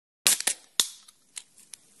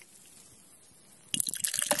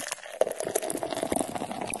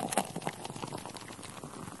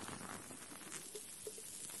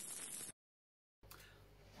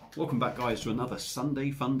Welcome back, guys, to another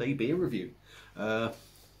Sunday Fun Day beer review.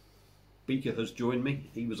 Beaker has joined me.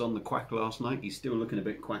 He was on the quack last night. He's still looking a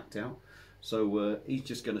bit quacked out, so he's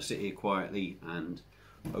just going to sit here quietly and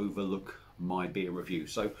overlook my beer review.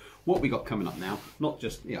 So what we got coming up now, not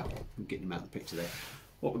just, I'm getting him out of the picture there.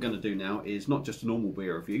 What we're going to do now is not just a normal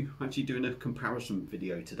beer review, I'm actually doing a comparison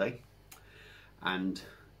video today, and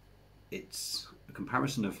it's a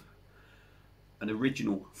comparison of an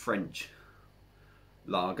original French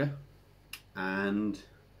lager and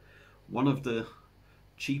one of the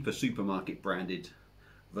cheaper supermarket branded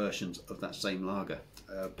versions of that same lager.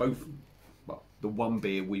 Both, well, the one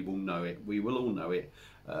beer we will all know it,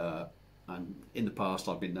 and in the past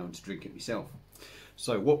I've been known to drink it myself.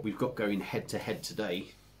 So what we've got going head to head today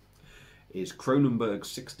is Kronenbourg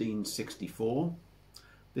 1664.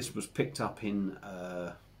 This was picked up in,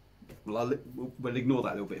 we'll ignore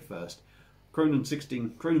that a little bit first.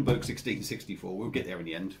 Kronenbourg 1664, we'll get there in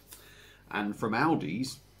the end. And from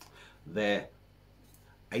Aldis, they're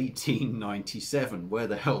 1897. Where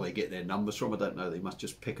the hell they get their numbers from, I don't know. They must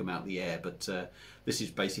just pick them out of the air. But this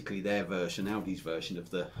is basically their version, Aldis' version of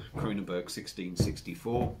the Kronenbourg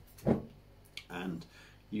 1664. And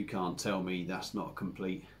you can't tell me that's not a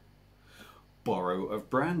complete borrow of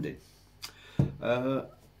branding.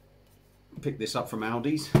 Pick this up from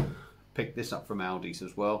Aldis. Picked this up from Aldis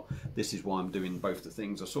as well. This is why I'm doing both the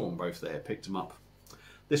things. I saw them both there, picked them up.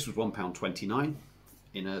 This was £1.29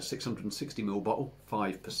 in a 660ml bottle,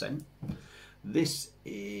 5%. This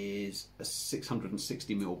is a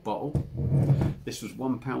 660ml bottle. This was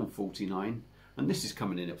 £1.49, and this is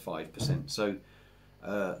coming in at 5%. So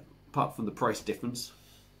apart from the price difference,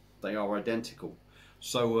 they are identical.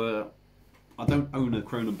 So I don't own a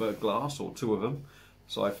Kronenbourg glass, or two of them,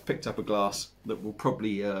 so I've picked up a glass that will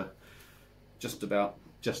probably just about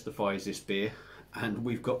justifies this beer, and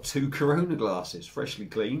we've got two Corona glasses freshly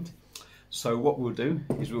cleaned. So what we'll do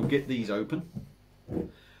is we'll get these open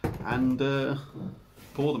and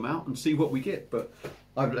pour them out and see what we get. But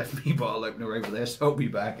I've left my bottle opener over there, so I'll be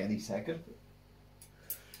back any second.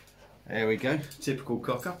 There we go, typical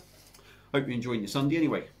cocker. Hope you're enjoying your Sunday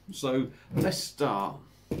anyway. So let's start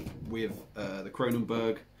with the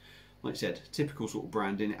Kronenbourg. Like I said, typical sort of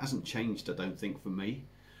branding. It hasn't changed, I don't think, for me.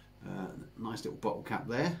 Nice little bottle cap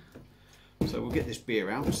there. So we'll get this beer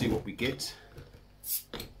out and see what we get.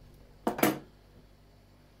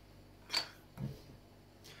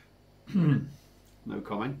 No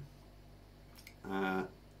comment.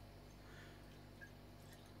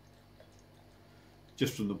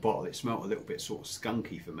 Just from the bottle, it smelled a little bit sort of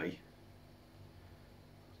skunky for me.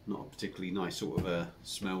 Not a particularly nice sort of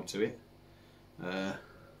smell to it. Sort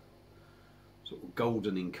of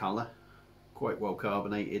golden in colour. Quite well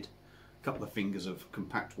carbonated, a couple of fingers of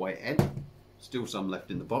compact white head, still some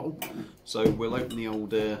left in the bottle. So we'll open the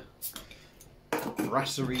old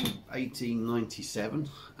Brasserie 1897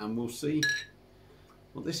 and we'll see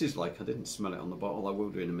what this is like. I didn't smell it on the bottle, I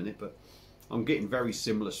will do in a minute, but I'm getting very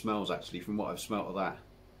similar smells actually from what I've smelt of that.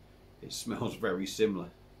 It smells very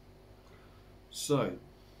similar. So,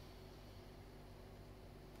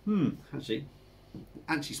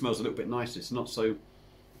 actually smells a little bit nicer. It's not so,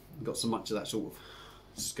 got so much of that sort of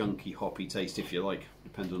skunky hoppy taste, if you like,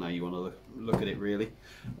 depends on how you want to look at it really.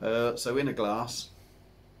 So in a glass,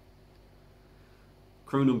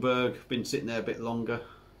 Kronenbourg, been sitting there a bit longer,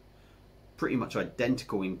 pretty much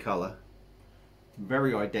identical in colour,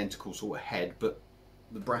 very identical sort of head, but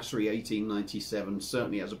the Brasserie 1897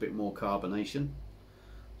 certainly has a bit more carbonation,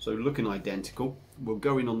 so looking identical. We'll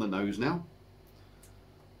go in on the nose now.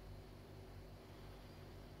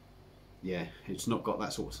 Yeah, it's not got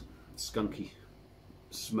that sort of skunky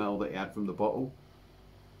smell that it had from the bottle.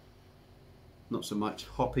 Not so much.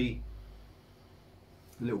 Hoppy,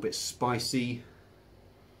 a little bit spicy.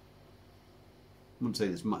 Wouldn't say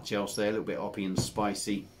there's much else there. A little bit hoppy and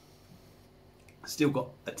spicy. Still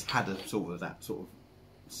got a tad of sort of that sort of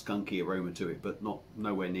skunky aroma to it, but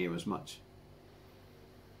nowhere near as much.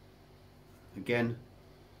 Again,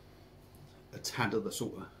 a tad of the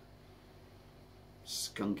sort of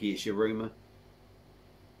skunky-ish aroma,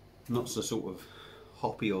 not so sort of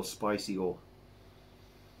hoppy or spicy or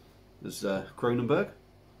as Kronenbourg.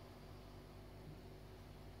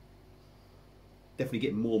 Definitely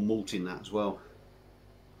getting more malt in that as well.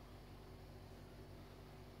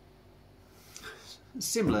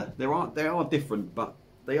 Similar, they are different, but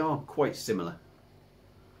they are quite similar.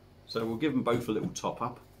 So we'll give them both a little top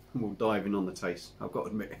up and we'll dive in on the taste. I've got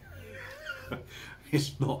to admit,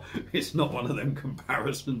 it's not one of them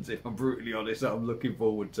comparisons, if I'm brutally honest, that I'm looking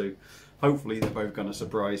forward to. Hopefully they're both going to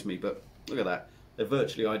surprise me, but look at that. They're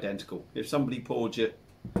virtually identical. If somebody poured you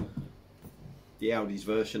the Aldis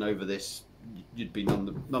version over this, you'd be none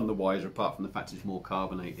the wiser, apart from the fact it's more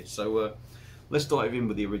carbonated. So let's dive in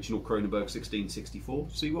with the original Kronenbourg 1664,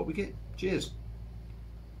 see what we get. Cheers.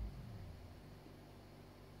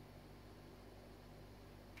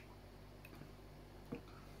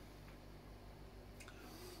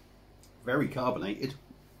 Very carbonated.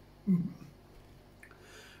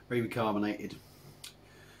 Very carbonated.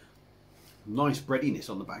 Nice breadiness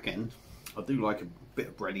on the back end. I do like a bit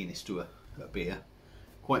of breadiness to a beer.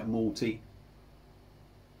 Quite malty.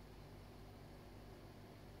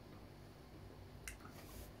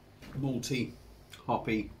 Malty,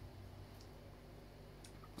 hoppy.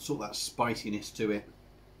 Sort of that spiciness to it.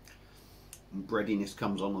 And breadiness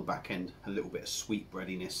comes on the back end. A little bit of sweet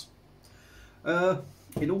breadiness.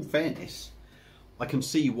 In all fairness, I can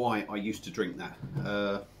see why I used to drink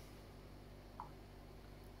that.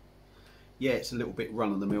 Yeah, it's a little bit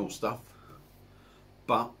run-of-the-mill stuff,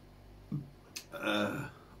 but I've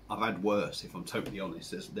had worse, if I'm totally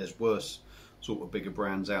honest. There's worse sort of bigger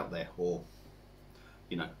brands out there, or,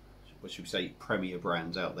 you know, what should we say, premier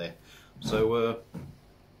brands out there. So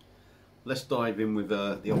let's dive in with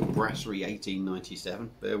the old Brasserie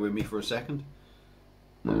 1897. Bear with me for a second.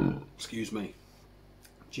 Excuse me.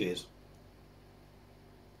 Cheers.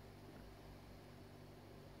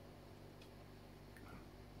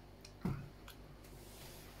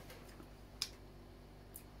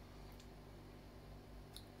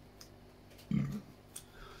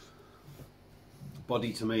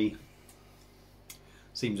 Body to me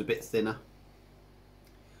seems a bit thinner.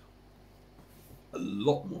 A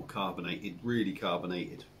lot more carbonated, really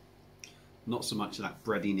carbonated. Not so much of that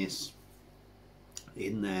breadiness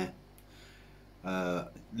in there. A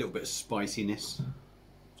little bit of spiciness.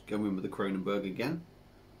 Let's go in with the Kronenbourg again.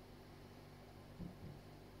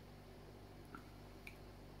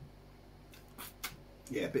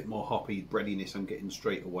 Yeah, a bit more hoppy breadiness I'm getting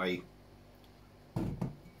straight away.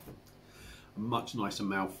 A much nicer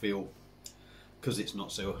mouthfeel because it's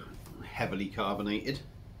not so heavily carbonated.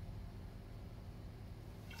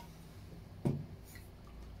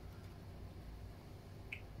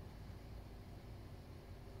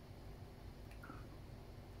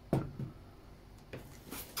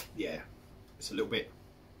 Yeah, it's a little bit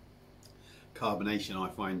carbonation. I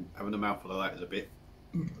find having a mouthful of that is a bit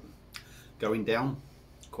going down,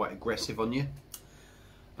 quite aggressive on you.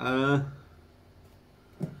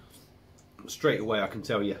 Straight away I can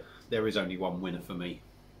tell you there is only one winner for me.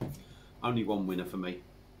 Only one winner for me.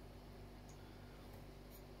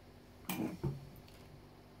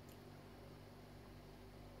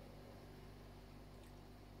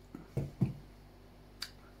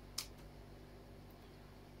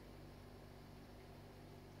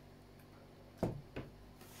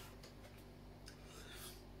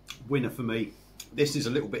 Winner for me. This is a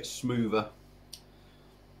little bit smoother,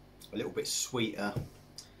 a little bit sweeter.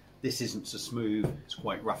 This isn't so smooth, it's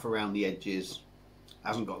quite rough around the edges,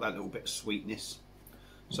 hasn't got that little bit of sweetness.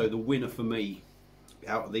 So the winner for me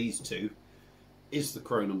out of these two is the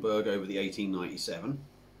Kronenbourg over the 1897,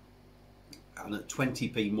 and at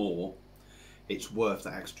 20p more it's worth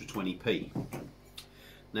that extra 20p.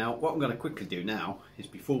 Now what I'm going to quickly do now is,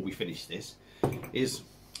 before we finish this, is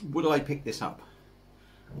would I pick this up?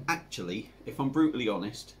 Actually, if I'm brutally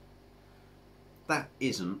honest, that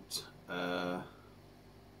isn't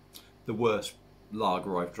the worst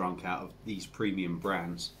lager I've drunk out of these premium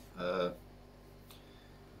brands.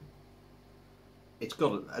 It's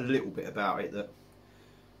got a little bit about it that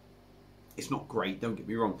it's not great, don't get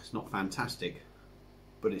me wrong, it's not fantastic,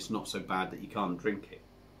 but it's not so bad that you can't drink it.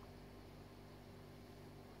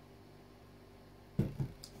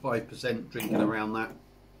 5% drinking around that.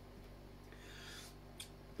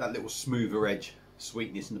 That little smoother edge,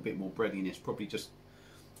 sweetness and a bit more breadiness probably just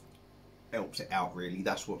helps it out really.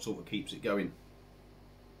 That's what sort of keeps it going.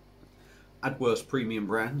 At worst premium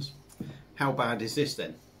brands. How bad is this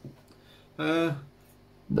then?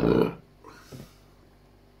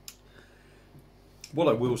 What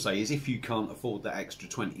I will say is, if you can't afford that extra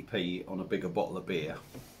 20p on a bigger bottle of beer,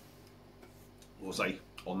 or say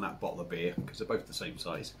on that bottle of beer, because they're both the same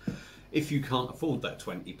size, if you can't afford that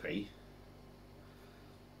 20p,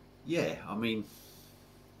 yeah, I mean,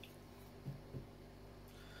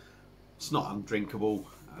 it's not undrinkable.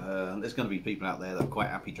 There's going to be people out there that are quite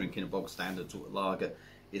happy drinking a bog standard sort of lager.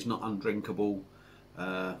 It's not undrinkable,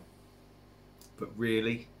 but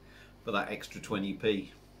really, for that extra 20p,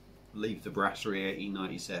 leave the Brasserie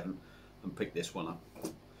 1897 and pick this one up.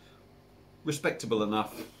 Respectable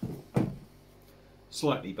enough,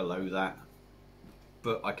 slightly below that,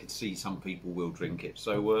 but I could see some people will drink it.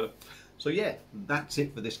 So yeah, that's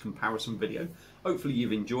it for this comparison video. Hopefully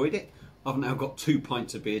you've enjoyed it. I've now got 2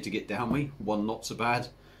 pints of beer to get down me, one not so bad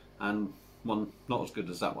and one not as good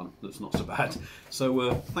as that one that's not so bad.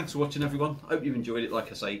 So thanks for watching everyone, hope you've enjoyed it.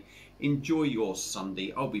 Like I say, enjoy your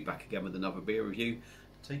Sunday. I'll be back again with another beer review.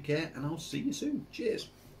 Take care and I'll see you soon. Cheers.